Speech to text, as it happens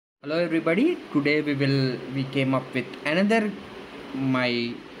Hello everybody. Today we came up with another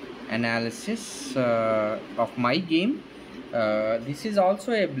my analysis of my game. This is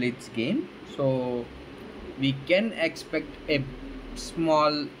also a blitz game, so we can expect a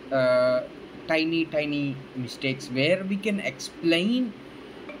small, tiny mistakes where we can explain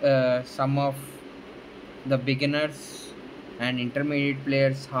some of the beginners and intermediate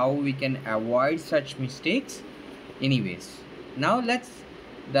players how we can avoid such mistakes. Anyways, now let's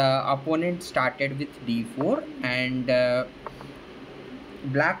the opponent started with d4 and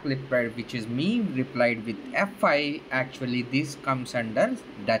black replied, which is me, replied with f5. Actually this comes under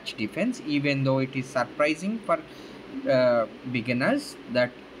Dutch defense, even though it is surprising for beginners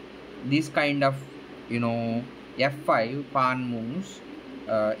that this kind of f5 pawn moves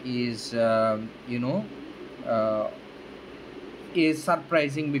is uh, is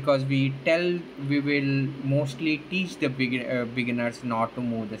surprising, because we will mostly teach the beginners not to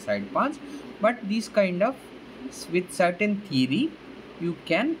move the side pawns, but these kind of with certain theory you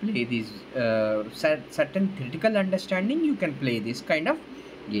can play these certain theoretical understanding, you can play this kind of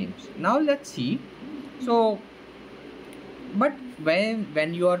games. Now let's see. So but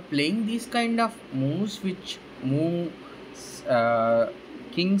when you are playing these kind of moves which move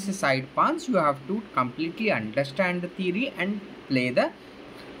king's side pawns, you have to completely understand the theory and play the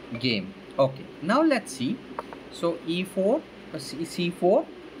game. Okay, now let's see. So e4, c4,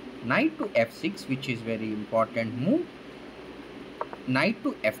 knight to f6, which is very important move. Knight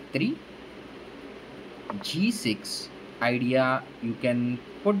to f3, g6. Idea, you can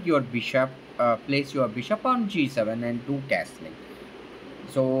put your bishop, place your bishop on g7 and do castling,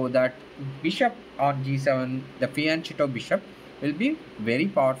 so that bishop on g7, the fianchetto bishop, will be very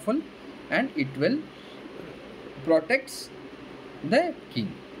powerful and it will protects the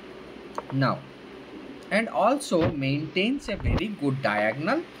king. Now, and also maintains a very good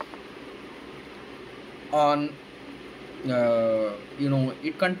diagonal on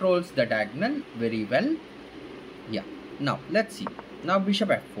it controls the diagonal very well. Yeah, now let's see. Now bishop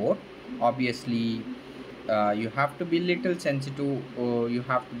f4. Obviously you have to be little sensitive, or you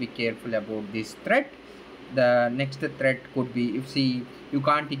have to be careful about this threat. The next threat could be, if see, you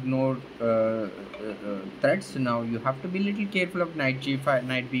can't ignore threats. Now you have to be little careful of knight g5,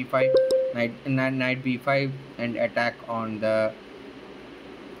 knight b5, knight b5 and attack on the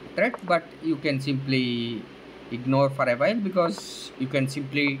threat, but you can simply ignore for a while, because you can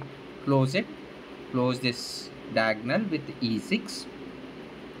simply close this diagonal with e6.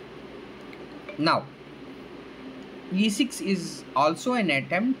 Now e6 is also an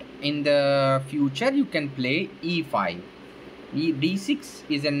attempt. In the future you can play e5. d6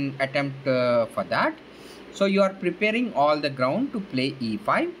 is an attempt for that. So you are preparing all the ground to play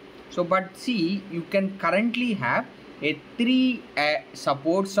e5. So but see, you can currently have a three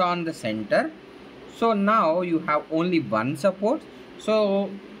supports on the center. So now you have only one support.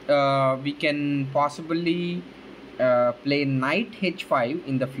 So we can possibly play knight h5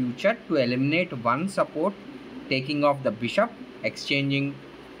 in the future to eliminate one support, taking off the bishop, exchanging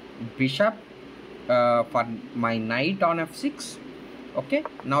bishop for my knight on f6. Okay,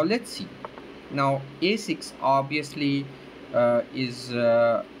 now let's see. Now a6 obviously is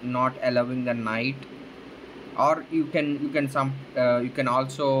not allowing the knight, or you can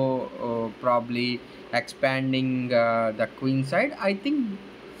also probably expanding the queen side. I think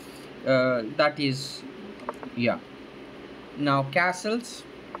that is, yeah. Now castles,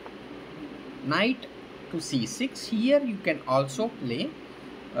 knight to c6. Here you can also play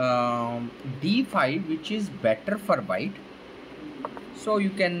d5, which is better for white. So you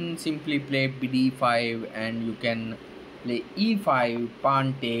can simply play d5 and you can play e5,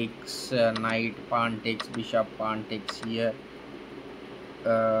 pawn takes, knight, pawn takes, bishop, pawn takes here.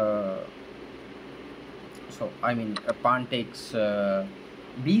 So I mean pawn takes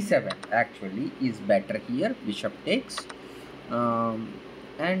b7 actually is better here. Bishop takes,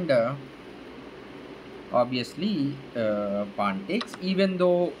 and obviously pawn takes. Even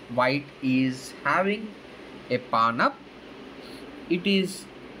though white is having a pawn up, it is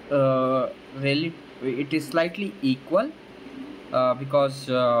really, it is slightly equal, because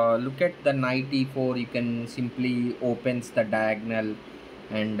look at the knight e4. You can simply opens the diagonal,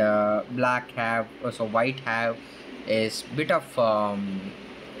 and black have, so white have is bit of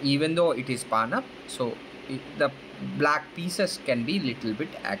even though it is pawn up, so the black pieces can be little bit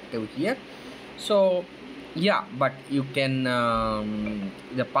active here. So yeah, but you can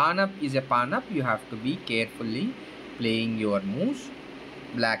the pawn up is a pawn up. You have to be carefully playing your moves.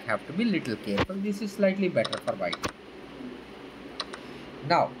 Black have to be little careful. This is slightly better for white.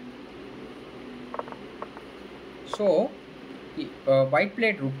 Now so white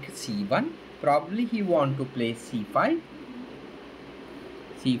played rook c1. Probably he want to play c5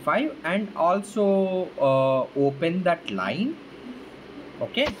 and also open that line.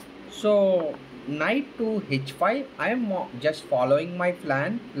 Okay, so knight to h5. I am just following my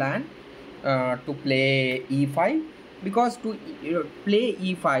plan to play e5, because to play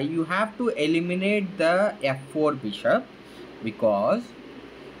e5 you have to eliminate the f4 bishop, because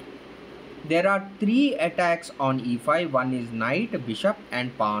there are three attacks on e5. One is knight, bishop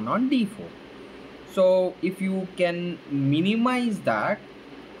and pawn on d4. So if you can minimize that,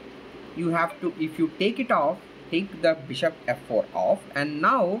 you have to, if you take it off, take the bishop f4 off, and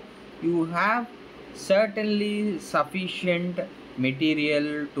now you have certainly sufficient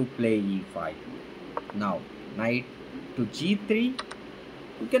material to play e5. Now knight to g3.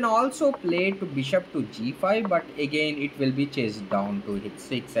 You can also play to bishop to g5, but again it will be chased down to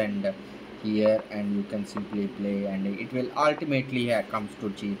h6 and here, and you can simply play, and it will ultimately comes to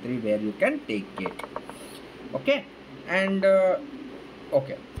g3 where you can take it. Okay, and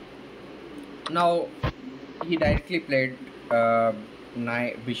okay, now he directly played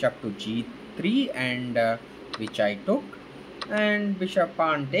bishop to g3, and which I took, and bishop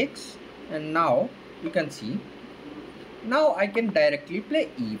pawn takes, and now you can see, now I can directly play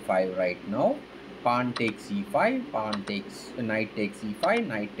e5 right now. Pawn takes e5, pawn takes, knight takes e5,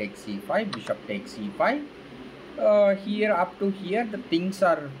 knight takes e5, bishop takes e5. Here up to here the things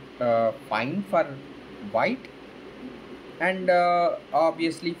are fine for white, and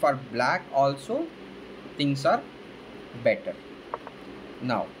obviously for black also things are better.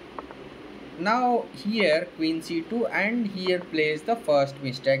 Now here queen c2, and here plays the first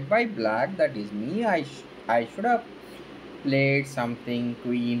mistake by black, that is me. I should have played something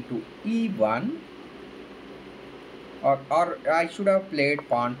queen to e1, or I should have played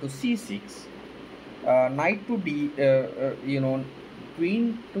pawn to c6, knight to d,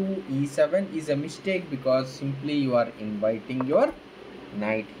 queen to e7 is a mistake, because simply you are inviting your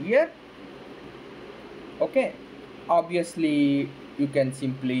knight here. Okay, obviously you can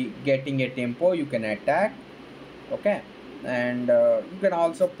simply getting a tempo, you can attack. Okay, and you can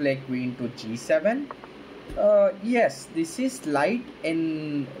also play queen to g7. Yes, this is slight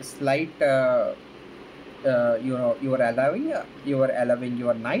you are allowing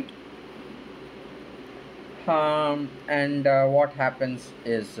your knight, and what happens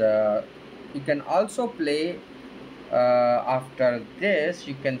is you can also play after this,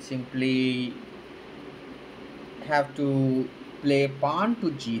 you can simply have to play pawn to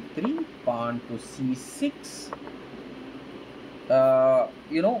g3, pawn to c6,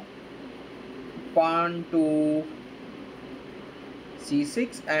 pawn to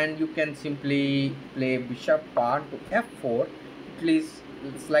c6, and you can simply play bishop pawn to f4. It is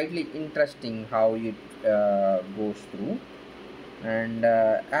slightly interesting how it goes through, and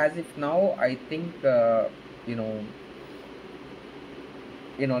as if now I think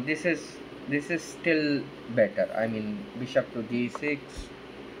this is still better. I mean, bishop to d6,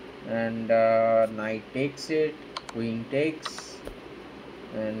 and knight takes it, queen takes,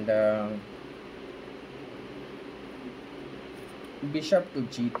 and bishop to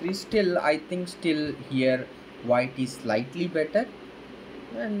g3. Still, I think still here white is slightly better,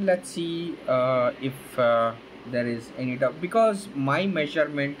 and let's see if there is any doubt, because my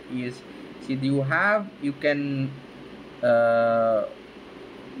measurement is, see, you can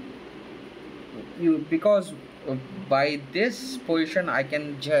because by this position I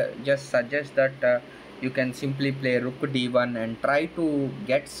can just suggest that you can simply play rook d1 and try to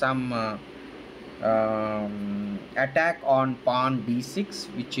get some attack on pawn d6,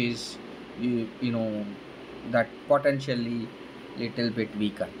 which is that potentially little bit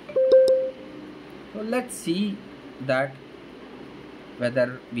weaker. So let's see that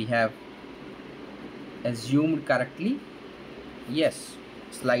whether we have assumed correctly. Yes,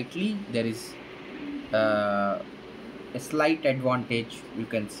 slightly there is a slight advantage you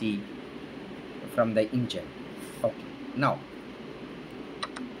can see from the engine. Okay,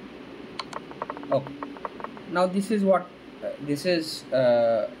 now this is what this is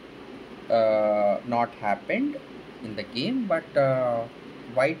not happened in the game, but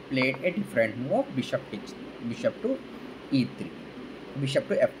white played a different move of bishop to e3, bishop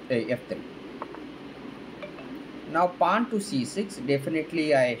to f3. Now pawn to c6.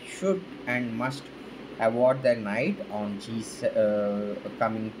 Definitely I should and must avoid the knight on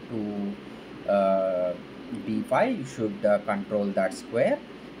coming to d5. You should control that square.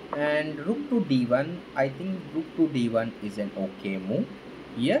 And rook to d1. I think rook to d1 is an okay move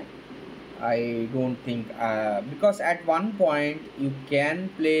here. I don't think because at one point you can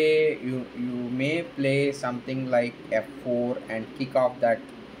play, you may play something like f4 and kick off that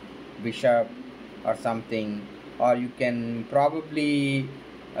bishop or something, or you can probably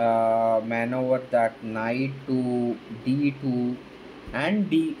maneuver that knight to d2 and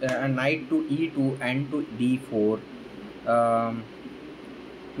knight to e2 and to d4.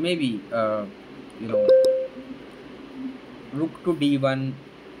 Maybe you know, rook to d1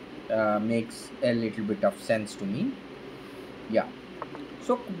 makes a little bit of sense to me. Yeah.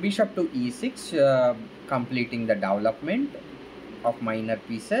 So bishop to e6, completing the development of minor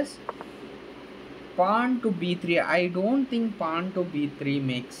pieces. Pawn to b3. I don't think pawn to b3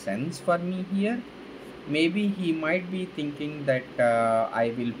 makes sense for me here. Maybe he might be thinking that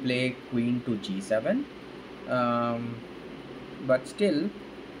I will play queen to g7. But still,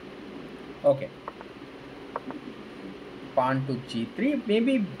 okay. Pawn to g3.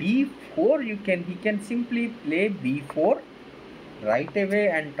 Maybe b4. He can simply play b4 right away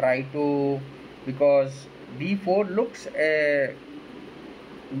and try to, because b4 looks a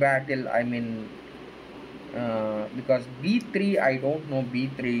battle. I mean, because b3, I don't know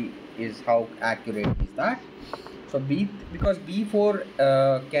b3 is how accurate is that. So because b4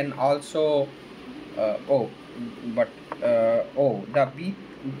 can also oh, but oh, the b,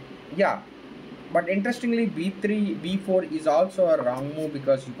 yeah, but interestingly b3 b4 is also a wrong move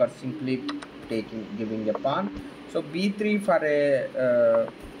because you are simply giving a pawn. So b3 for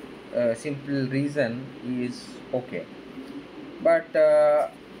a simple reason is okay. But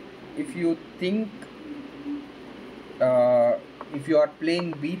if you think if you are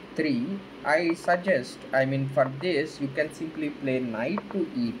playing b3, I suggest, I mean, for this you can simply play knight to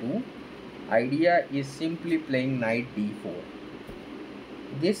e2. Idea is simply playing knight d4.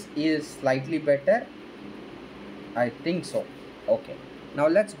 This is slightly better, I think so. Okay, now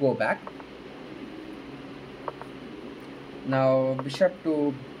let's go back. Now bishop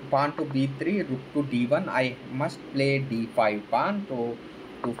to pawn to b3, rook to d1. I must play d5 pawn to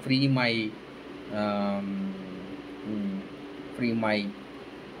free my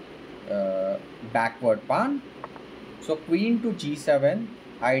backward pawn. So queen to g7,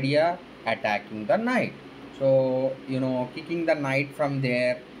 idea attacking the knight. So kicking the knight from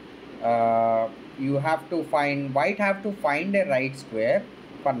there, you have to find, white have to find a right square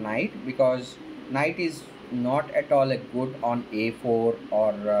for knight, because knight is not at all a good on a4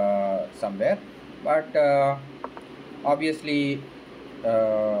 or somewhere. But obviously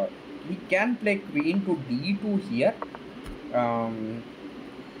we can play queen to d2 here.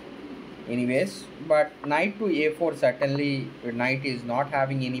 Anyways, but knight to a4, certainly knight is not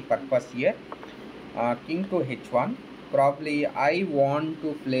having any purpose here. King to h1. Probably I want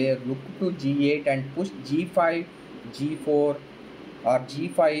to play rook to g8 and push g5, g4, or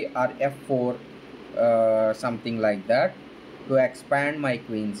g5 or f4, something like that, to expand my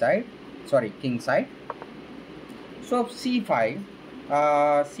king side. So c5,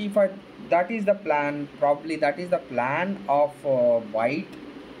 c5, that is the plan. Probably that is the plan of white.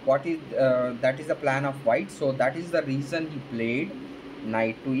 That is the plan of white. So that is the reason he played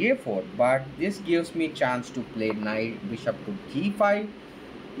knight to a4. But this gives me chance to play bishop to g5.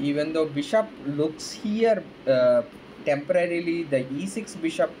 Even though bishop looks here temporarily, the e6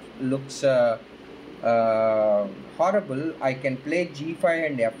 bishop looks horrible. I can play g5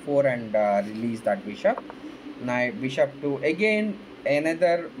 and f4 and release that bishop. Now bishop to, again,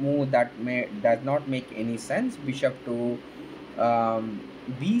 another move that does not make any sense. Bishop to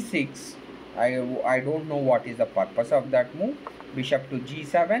b6. I don't know what is the purpose of that move. Bishop to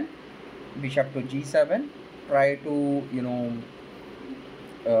g7. Bishop to g7. Try to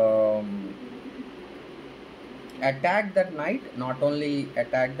attack that knight. Not only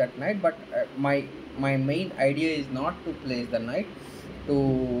attack that knight, but my main idea is not to place the knight,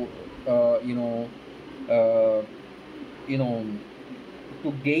 to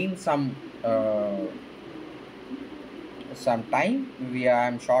to gain some time.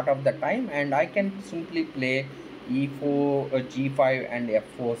 I'm short of the time, and I can simply play e4, g5 and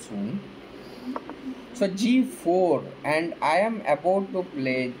f4 soon. So g4, and I am about to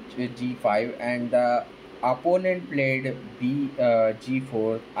play g5, and the opponent played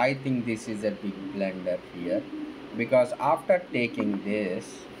g4. I think this is a big blunder here, because after taking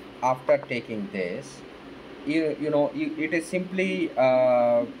this, it is simply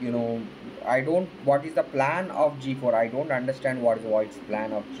I don't, what is the plan of g4? I don't understand what is white's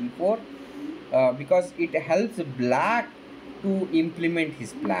plan of g4, because it helps black to implement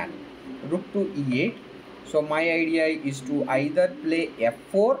his plan. Rook to e8. So my idea is to either play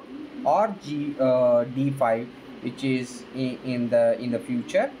f4 or d5, which is in the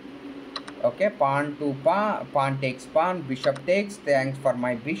future. Okay, pawn takes pawn, bishop takes, thanks for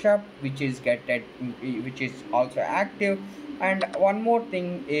my bishop, which is which is also active. And one more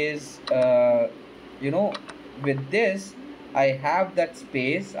thing is, you know, with this I have that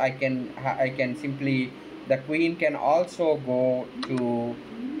space. I can simply, the queen can also go to,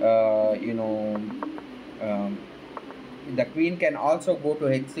 um, the queen can also go to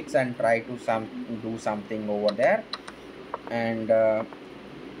h6 and try to do something over there. And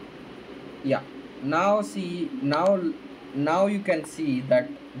yeah, now see, now you can see that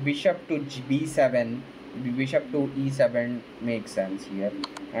bishop to b7, bishop to e7 makes sense here,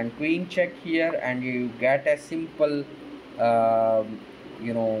 and queen check here, and you get a simple, um,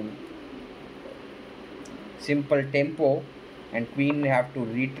 you know simple tempo, and queen have to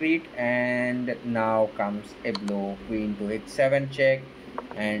retreat. And now comes a blow, queen to h7 check,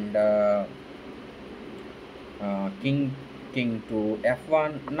 and king to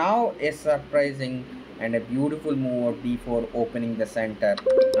f1. Now a surprising and a beautiful move of d4, opening the center.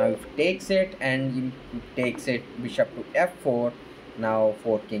 Now if takes it, and he takes it, bishop to f4. Now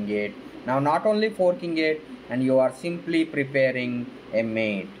forking it. Now not only forking it, and you are simply preparing a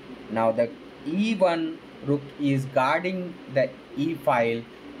mate. Now the e1 rook is guarding the e file.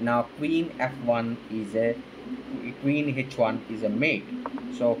 Now queen f1 is a queen h1 is a mate.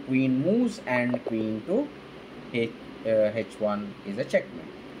 So queen moves, and queen to h1 is a checkmate.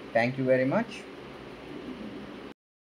 Thank you very much.